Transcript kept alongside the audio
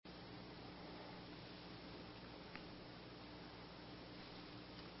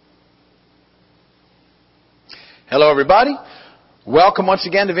Hello, everybody. Welcome once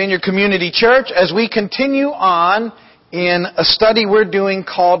again to Vineyard Community Church as we continue on in a study we're doing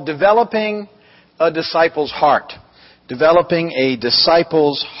called Developing a Disciple's Heart. Developing a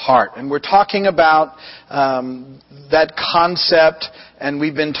Disciple's Heart. And we're talking about that concept, and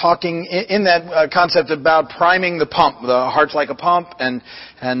we've been talking in that concept about priming the pump. The heart's like a pump, and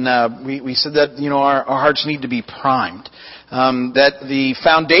we said that, our hearts need to be primed. That the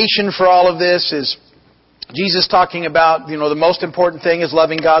foundation for all of this is Jesus talking about, the most important thing is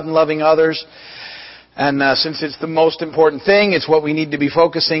loving God and loving others. And since it's the most important thing, it's what we need to be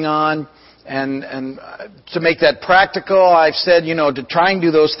focusing on. And to make that practical, I've said, to try and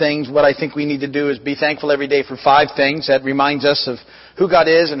do those things, what I think we need to do is be thankful every day for 5 things. That reminds us of who God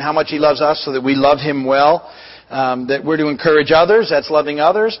is and how much He loves us so that we love Him well. That we're to encourage others, that's loving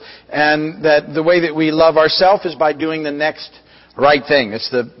others. And that the way that we love ourselves is by doing the next right thing.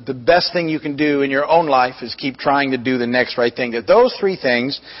 It's the best thing you can do in your own life is keep trying to do the next right thing. That those 3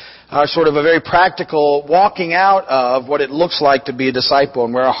 things are sort of a very practical walking out of what it looks like to be a disciple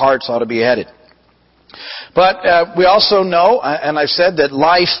and where our hearts ought to be headed. But we also know, and I've said that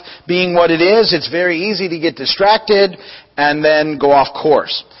life being what it is, it's very easy to get distracted and then go off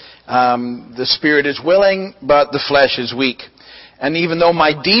course. The spirit is willing, but the flesh is weak. And even though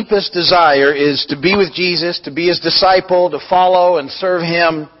my deepest desire is to be with Jesus, to be His disciple, to follow and serve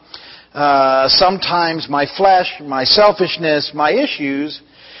Him, sometimes my flesh, my selfishness, my issues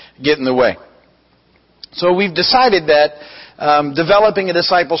get in the way. So we've decided that developing a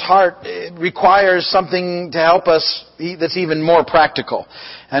disciple's heart requires something to help us that's even more practical.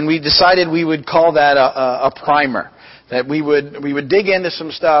 And we decided we would call that a primer. That we would dig into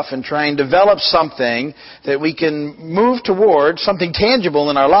some stuff and try and develop something that we can move towards, something tangible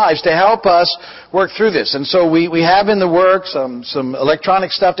in our lives to help us work through this. And so we have in the works some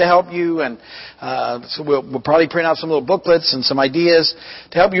electronic stuff to help you, and so we'll probably print out some little booklets and some ideas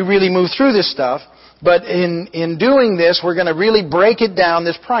to help you really move through this stuff. But in doing this, we're going to really break it down,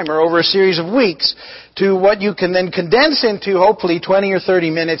 this primer, over a series of weeks to what you can then condense into hopefully 20 or 30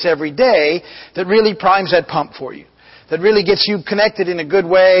 minutes every day that really primes that pump for you. That really gets you connected in a good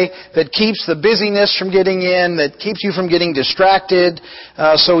way, that keeps the busyness from getting in, that keeps you from getting distracted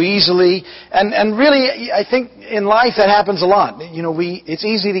so easily. And really, I think in life that happens a lot. It's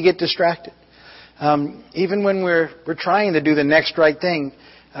easy to get distracted. Even when we're trying to do the next right thing,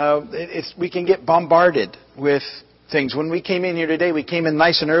 we can get bombarded with things. When we came in here today, we came in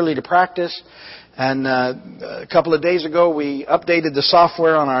nice and early to practice. And a couple of days ago, we updated the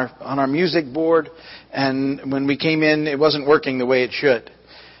software on our music board. And when we came in, it wasn't working the way it should.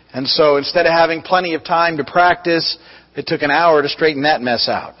 And so instead of having plenty of time to practice, it took an hour to straighten that mess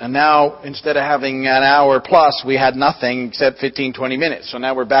out. And now, instead of having an hour plus, we had nothing except 15, 20 minutes. So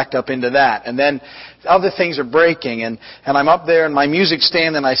now we're backed up into that. And then other things are breaking. And I'm up there in my music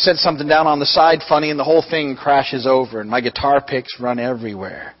stand and I set something down on the side funny and the whole thing crashes over. And my guitar picks run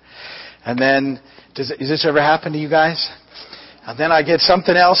everywhere. And then, does this ever happen to you guys? And then I get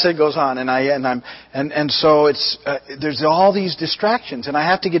something else that goes on, and so it's there's all these distractions, and I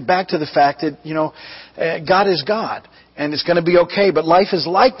have to get back to the fact that God is God, and it's going to be okay. But life is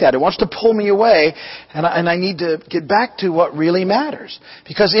like that; it wants to pull me away, and I need to get back to what really matters.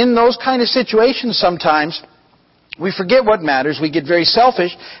 Because in those kind of situations, sometimes we forget what matters. We get very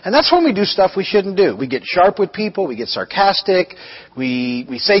selfish, and that's when we do stuff we shouldn't do. We get sharp with people. We get sarcastic. We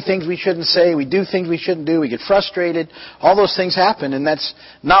say things we shouldn't say. We do things we shouldn't do. We get frustrated. All those things happen, and that's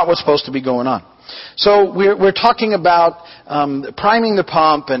not what's supposed to be going on. So we're talking about priming the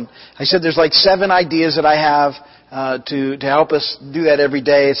pump, and I said there's like 7 ideas that I have to help us do that every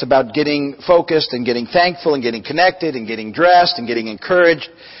day. It's about getting focused and getting thankful and getting connected and getting dressed and getting encouraged,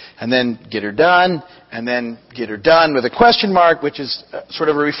 and then get her done. And then get her done with a question mark, which is sort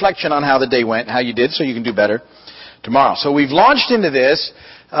of a reflection on how the day went, how you did, so you can do better tomorrow. So we've launched into this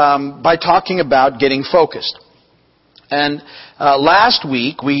by talking about getting focused. And last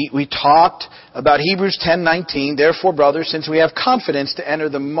week we talked about Hebrews 10:19. Therefore, brothers, since we have confidence to enter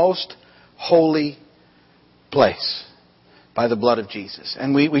the most holy place by the blood of Jesus.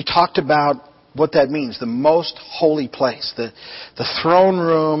 And we talked about what that means, the most holy place, the throne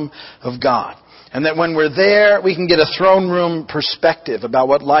room of God. And that when we're there, we can get a throne room perspective about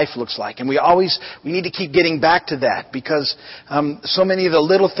what life looks like. And we need to keep getting back to that because so many of the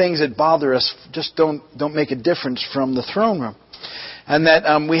little things that bother us just don't make a difference from the throne room. And that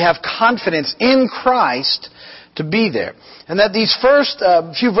we have confidence in Christ to be there. And that these first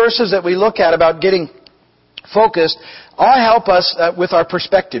few verses that we look at about getting focused all help us with our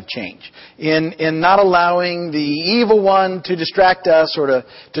perspective change in not allowing the evil one to distract us or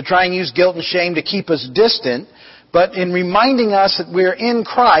to try and use guilt and shame to keep us distant, but in reminding us that we're in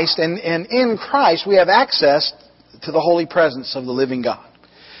Christ, and in Christ we have access to the holy presence of the living God,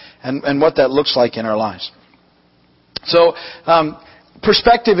 and what that looks like in our lives. So,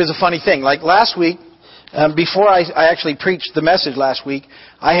 perspective is a funny thing. Like last week, before I actually preached the message last week,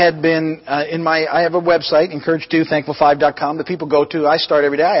 I had been I have a website, encourage2thankful5.com, that people go to. I start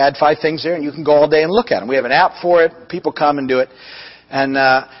every day. I add 5 things there, and you can go all day and look at them. We have an app for it. People come and do it. And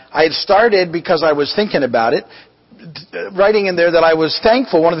I had started because I was thinking about it, writing in there that I was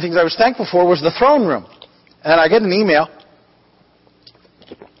thankful. One of the things I was thankful for was the throne room. And I get an email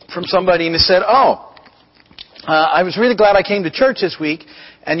from somebody, and it said, I was really glad I came to church this week,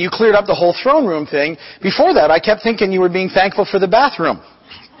 and you cleared up the whole throne room thing. Before that, I kept thinking you were being thankful for the bathroom.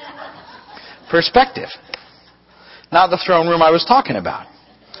 Perspective. Not the throne room I was talking about.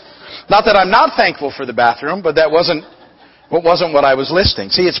 Not that I'm not thankful for the bathroom, but that wasn't what I was listing.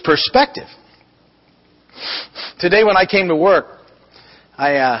 See, it's perspective. Today when I came to work,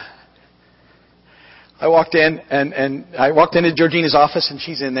 I walked in and I walked into Georgina's office, and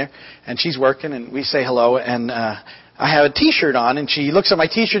she's in there and she's working, and we say hello, and I have a T-shirt on, and she looks at my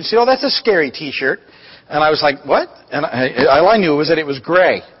T-shirt and says, "Oh, that's a scary T-shirt." And I was like, "What?" And all I knew was that it was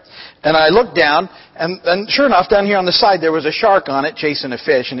gray. And I looked down, and sure enough, down here on the side there was a shark on it chasing a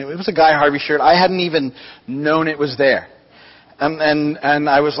fish, and it was a Guy Harvey shirt. I hadn't even known it was there. And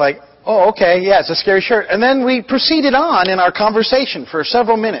I was like, "Oh, okay, yeah, it's a scary shirt." And then we proceeded on in our conversation for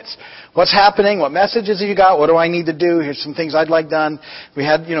several minutes. What's happening? What messages have you got? What do I need to do? Here's some things I'd like done. We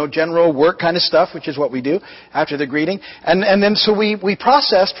had, general work kind of stuff, which is what we do after the greeting. And then so we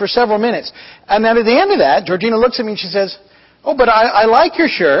processed for several minutes. And then at the end of that, Georgina looks at me and she says, "Oh, but I like your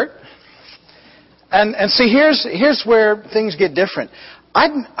shirt." And see, here's where things get different.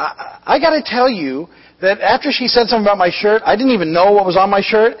 I got to tell you that after she said something about my shirt, I didn't even know what was on my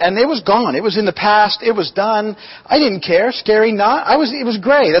shirt, and it was gone. It was in the past. It was done. I didn't care. Scary, not. It was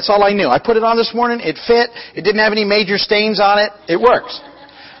gray. That's all I knew. I put it on this morning. It fit. It didn't have any major stains on it. It works.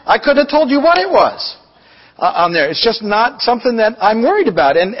 I could have told you what it was on there. It's just not something that I'm worried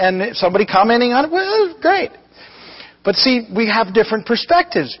about. And somebody commenting on it, well, it was great. But see, we have different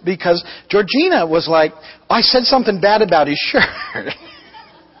perspectives, because Georgina was like, "I said something bad about his shirt.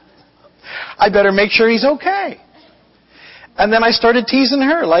 I better make sure he's okay." And then I started teasing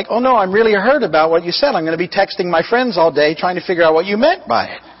her, like, "Oh no, I'm really hurt about what you said. I'm going to be texting my friends all day trying to figure out what you meant by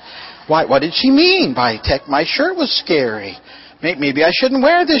it. What did she mean by my shirt was scary? Maybe I shouldn't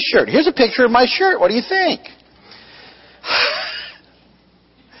wear this shirt. Here's a picture of my shirt. What do you think?"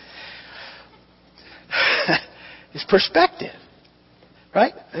 It's perspective,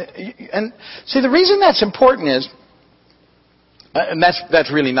 right? And see, the reason that's important is, and that's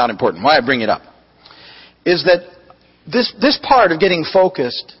really not important, why I bring it up, is that this part of getting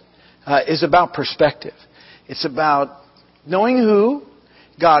focused is about perspective. It's about knowing who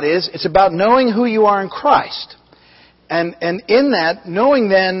God is. It's about knowing who you are in Christ. And in that, knowing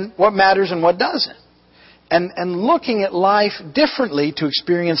then what matters and what doesn't. And looking at life differently to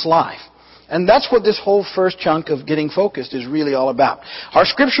experience life. And that's what this whole first chunk of getting focused is really all about. Our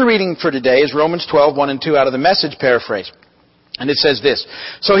scripture reading for today is Romans 12, 1 and 2 out of the Message paraphrase. And it says this: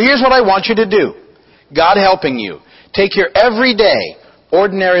 "So here's what I want you to do, God helping you. Take your everyday,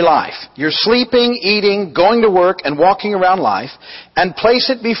 ordinary life, your sleeping, eating, going to work, and walking around life, and place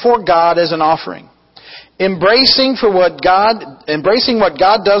it before God as an offering. Embracing what God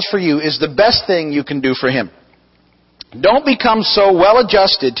does for you is the best thing you can do for Him. Don't become so well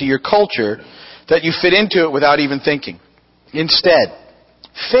adjusted to your culture that you fit into it without even thinking. Instead,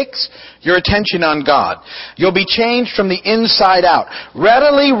 fix your attention on God. You'll be changed from the inside out.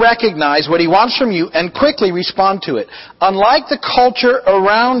 Readily recognize what He wants from you and quickly respond to it. Unlike the culture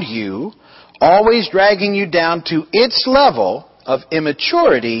around you, always dragging you down to its level of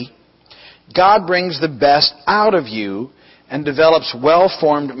immaturity, God brings the best out of you and develops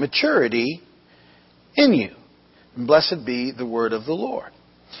well-formed maturity in you. And blessed be the word of the Lord."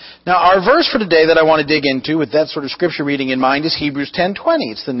 Now, our verse for today that I want to dig into with that sort of scripture reading in mind is Hebrews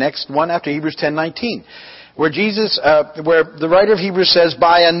 10:20. It's the next one after Hebrews 10:19, where the writer of Hebrews says,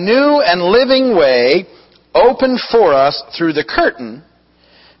 "By a new and living way opened for us through the curtain,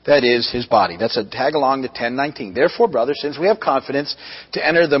 that is His body." That's a tag along to 10:19. "Therefore, brothers, since we have confidence to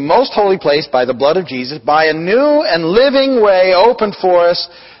enter the most holy place by the blood of Jesus, by a new and living way opened for us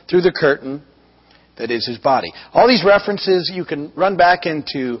through the curtain, that is His body." All these references, you can run back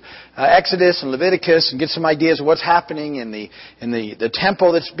into Exodus and Leviticus and get some ideas of what's happening in the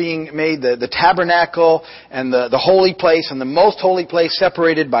temple that's being made, the tabernacle, and the holy place, and the most holy place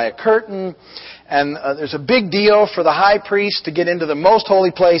separated by a curtain. And there's a big deal for the high priest to get into the most holy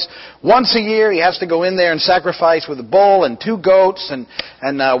place. Once a year, he has to go in there and sacrifice with a bull and 2 goats. And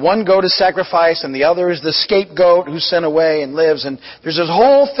one goat is sacrificed, and the other is the scapegoat who's sent away and lives. And there's this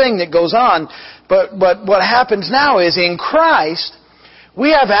whole thing that goes on. But what happens now is in Christ,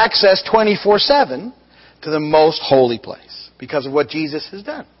 we have access 24/7 to the most holy place because of what Jesus has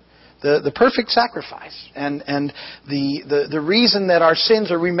done. The perfect sacrifice. And the reason that our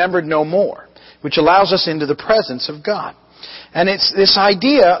sins are remembered no more, which allows us into the presence of God. And it's this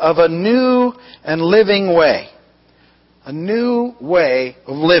idea of a new and living way. A new way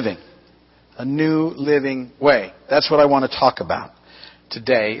of living. A new living way. That's what I want to talk about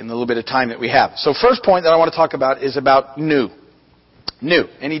today in the little bit of time that we have. So first point that I want to talk about is about new. New.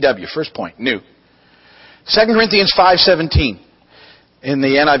 N-E-W. First point. New. 2 Corinthians 5:17 in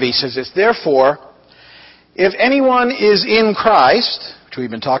the NIV says this, therefore, if anyone is in Christ, which we've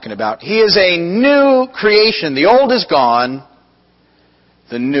been talking about, he is a new creation. The old is gone,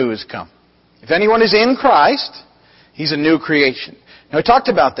 the new has come. If anyone is in Christ, he's a new creation. Now, I talked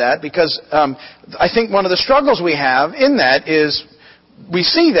about that because I think one of the struggles we have in that is we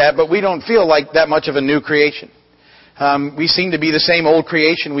see that, but we don't feel like that much of a new creation. We seem to be the same old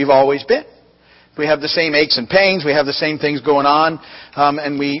creation we've always been. We have the same aches and pains. We have the same things going on.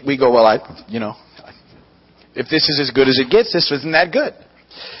 And we go, well, if this is as good as it gets, this isn't that good.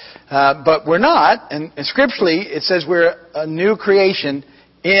 But we're not. And scripturally, it says we're a new creation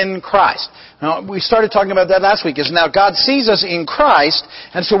in Christ. Now, we started talking about that last week. Is now God sees us in Christ.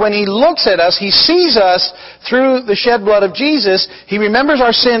 And so when He looks at us, He sees us through the shed blood of Jesus. He remembers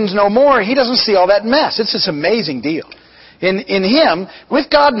our sins no more. He doesn't see all that mess. It's this amazing deal. In Him, with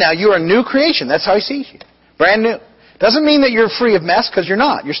God now, you are a new creation. That's how He sees you. Brand new. Doesn't mean that you're free of mess, because you're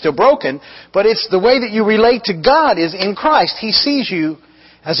not. You're still broken. But it's the way that you relate to God is in Christ. He sees you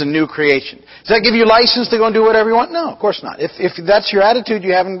as a new creation. Does that give you license to go and do whatever you want? No, of course not. If that's your attitude,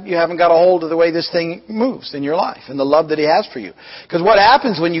 you haven't got a hold of the way this thing moves in your life and the love that He has for you. Because what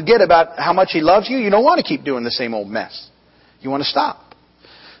happens when you get about how much He loves you, you don't want to keep doing the same old mess. You want to stop.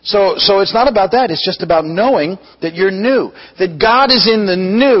 So it's not about that. It's just about knowing that you're new. That God is in the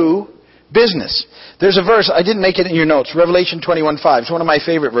new business. There's a verse, I didn't make it in your notes, Revelation 21:5. It's one of my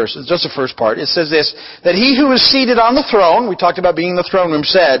favorite verses. Just the first part. It says this, that He who is seated on the throne, we talked about being in the throne room,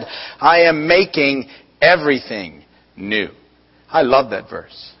 said, I am making everything new. I love that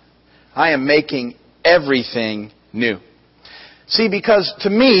verse. I am making everything new. See, because to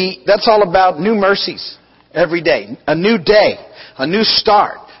me, that's all about new mercies every day. A new day. A new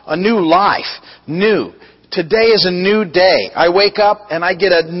start. A new life. New. Today is a new day. I wake up and I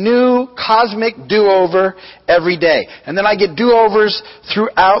get a new cosmic do-over every day. And then I get do-overs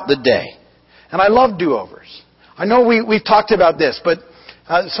throughout the day. And I love do-overs. I know we've talked about this, but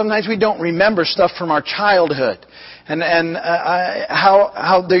sometimes we don't remember stuff from our childhood. And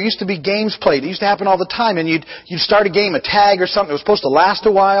how there used to be games played. It used to happen all the time. And you'd start a game, a tag or something. It was supposed to last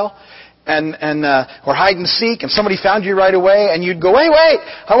a while. Or hide and seek, and somebody found you right away, and you'd go, wait,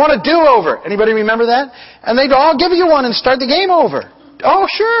 I want a do-over. Anybody remember that? And they'd all give you one and start the game over. Oh,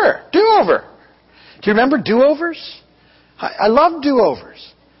 sure, do-over. Do you remember do-overs? I love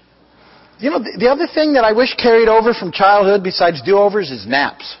do-overs. You know, the other thing that I wish carried over from childhood besides do-overs is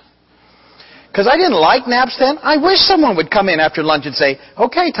naps. Because I didn't like naps then. I wish someone would come in after lunch and say,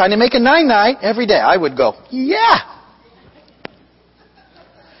 okay, time to make a night-night every day. I would go, yeah.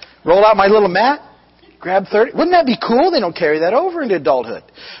 Roll out my little mat, grab 30. Wouldn't that be cool? They don't carry that over into adulthood.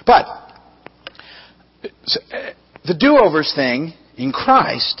 But the do-overs thing in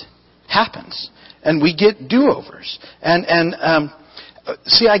Christ happens. And we get do-overs. And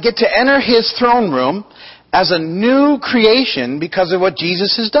see, I get to enter His throne room as a new creation because of what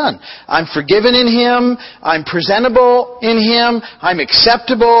Jesus has done. I'm forgiven in Him. I'm presentable in Him. I'm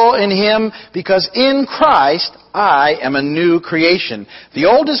acceptable in Him because in Christ I am a new creation. The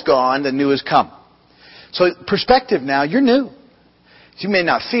old is gone, the new has come. So perspective now, you're new. You may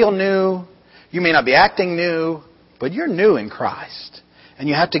not feel new. You may not be acting new, but you're new in Christ. And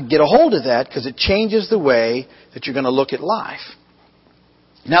you have to get a hold of that because it changes the way that you're going to look at life.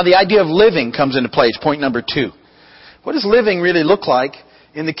 Now the idea of living comes into play. It's point number 2. What does living really look like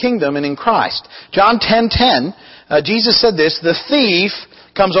in the kingdom and in Christ? John 10:10, Jesus said this, the thief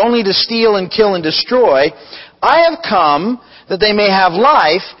comes only to steal and kill and destroy. I have come that they may have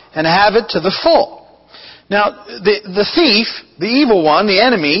life and have it to the full. Now, the thief, the evil one, the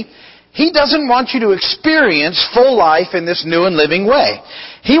enemy, he doesn't want you to experience full life in this new and living way.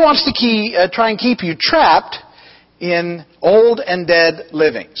 He wants to try and keep you trapped in old and dead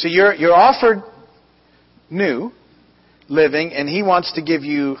living. So you're offered new living, and he wants to give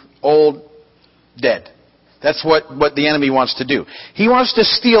you old dead. That's what the enemy wants to do. He wants to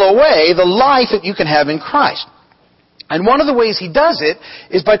steal away the life that you can have in Christ. And one of the ways he does it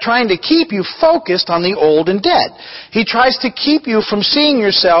is by trying to keep you focused on the old and dead. He tries to keep you from seeing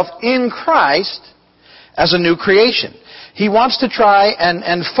yourself in Christ as a new creation. He wants to try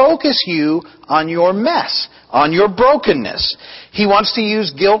and focus you on your mess, on your brokenness. He wants to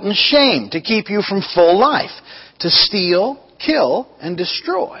use guilt and shame to keep you from full life, to steal, kill, and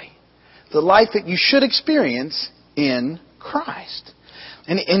destroy the life that you should experience in Christ.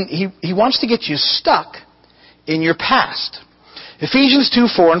 And he wants to get you stuck in your past. Ephesians 2,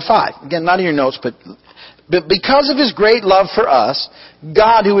 4, and 5. Again, not in your notes, but because of His great love for us,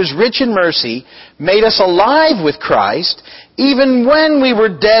 God, who is rich in mercy, made us alive with Christ, even when we were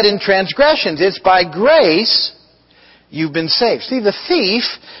dead in transgressions. It's by grace you've been saved. See, the thief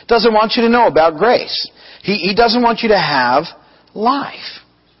doesn't want you to know about grace. He doesn't want you to have life.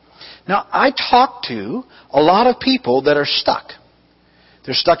 Now, I talk to a lot of people that are stuck.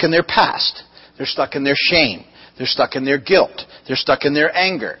 They're stuck in their past. They're stuck in their shame. They're stuck in their guilt. They're stuck in their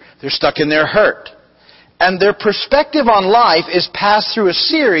anger. They're stuck in their hurt. And their perspective on life is passed through a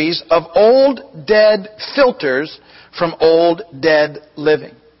series of old, dead filters from old, dead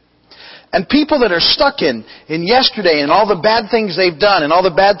living. And people that are stuck in yesterday and all the bad things they've done and all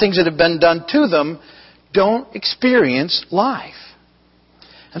the bad things that have been done to them don't experience life.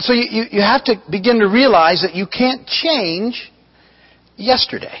 And so you have to begin to realize that you can't change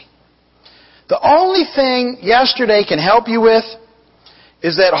yesterday. The only thing yesterday can help you with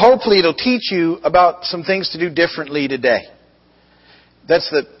is that hopefully it'll teach you about some things to do differently today. That's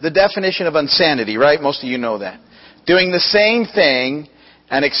the definition of insanity, right? Most of you know that. Doing the same thing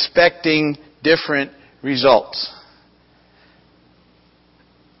and expecting different results.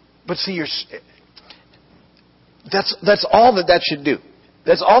 But see, that's all that should do.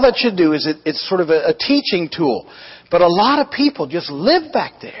 That's all that should do is it's sort of a teaching tool. But a lot of people just live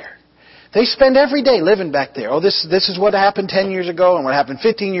back there. They spend every day living back there. Oh, this is what happened 10 years ago, and what happened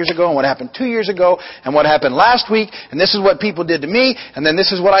 15 years ago, and what happened 2 years ago, and what happened last week, and this is what people did to me, and then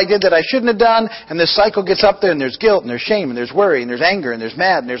this is what I did that I shouldn't have done, and this cycle gets up there, and there's guilt, and there's shame, and there's worry, and there's anger, and there's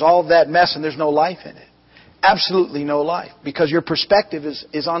mad, and there's all of that mess, and there's no life in it. Absolutely no life. Because your perspective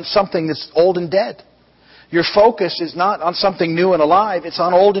is on something that's old and dead. Your focus is not on something new and alive, it's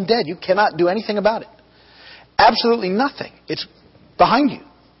on old and dead. You cannot do anything about it. Absolutely nothing. It's behind you.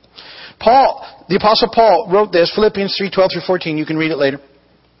 The Apostle Paul wrote this, Philippians 3, 12 through 14. You can read it later.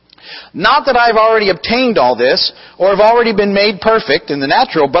 Not that I've already obtained all this, or have already been made perfect in the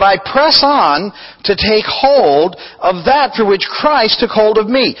natural, but I press on to take hold of that for which Christ took hold of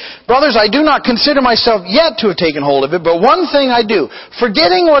me. Brothers, I do not consider myself yet to have taken hold of it, but one thing I do,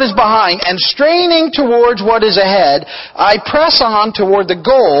 forgetting what is behind and straining towards what is ahead, I press on toward the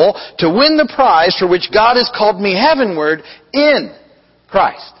goal to win the prize for which God has called me heavenward in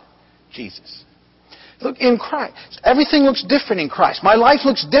Christ Jesus. Look, in Christ. Everything looks different in Christ. My life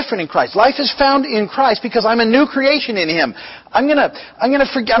looks different in Christ. Life is found in Christ because I'm a new creation in Him. I'm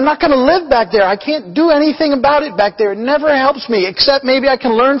not gonna live back there. I can't do anything about it back there. It never helps me, except maybe I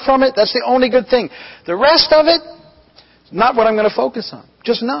can learn from it. That's the only good thing. The rest of it, not what I'm gonna focus on.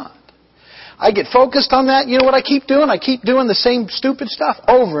 Just not. I get focused on that. You know what I keep doing? I keep doing the same stupid stuff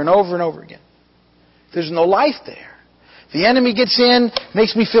over and over and over again. There's no life there. The enemy gets in,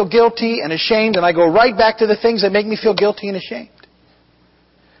 makes me feel guilty and ashamed, and I go right back to the things that make me feel guilty and ashamed.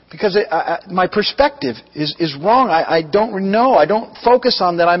 Because my perspective is wrong. I don't know. I don't focus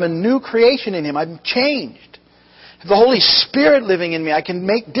on that I'm a new creation in Him. I'm changed. I have the Holy Spirit living in me. I can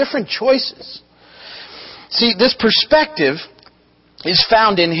make different choices. See, this perspective is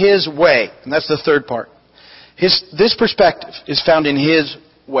found in His way. And that's the third part. This perspective is found in His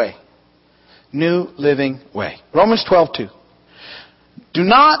way. New living way. Romans 12:2. Do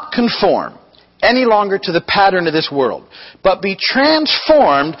not conform any longer to the pattern of this world, but be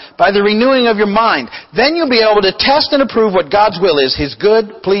transformed by the renewing of your mind. Then you'll be able to test and approve what God's will is, His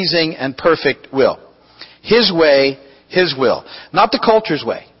good, pleasing, and perfect will. His way, His will. Not the culture's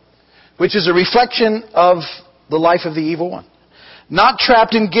way, which is a reflection of the life of the evil one. Not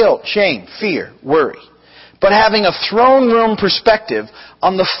trapped in guilt, shame, fear, worry, but having a throne room perspective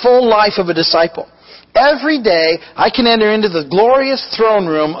on the full life of a disciple. Every day, I can enter into the glorious throne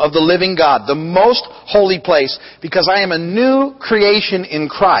room of the living God, the most holy place, because I am a new creation in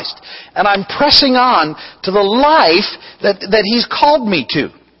Christ. And I'm pressing on to the life that He's called me to.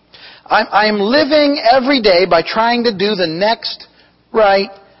 I am living every day by trying to do the next right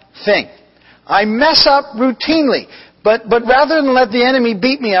thing. I mess up routinely. But rather than let the enemy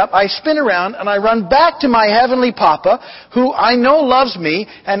beat me up, I spin around and I run back to my Heavenly Papa, who I know loves me,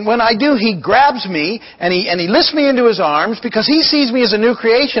 and when I do, He grabs me and He lifts me into His arms because He sees me as a new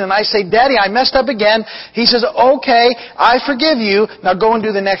creation, and I say, Daddy, I messed up again. He says, okay, I forgive you, now go and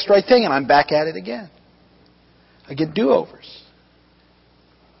do the next right thing, and I'm back at it again. I get do-overs.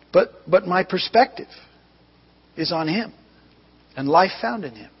 But my perspective is on Him and life found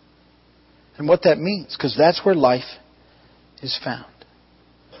in Him. And what that means, because that's where life is found.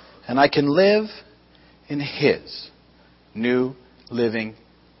 And I can live in His new living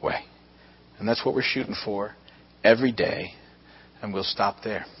way. And that's what we're shooting for every day. And we'll stop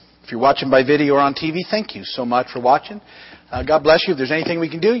there. If you're watching by video or on TV, thank you so much for watching. God bless you. If there's anything we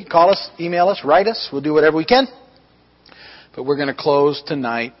can do, you call us, email us, write us. We'll do whatever we can. But we're going to close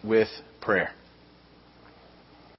tonight with prayer.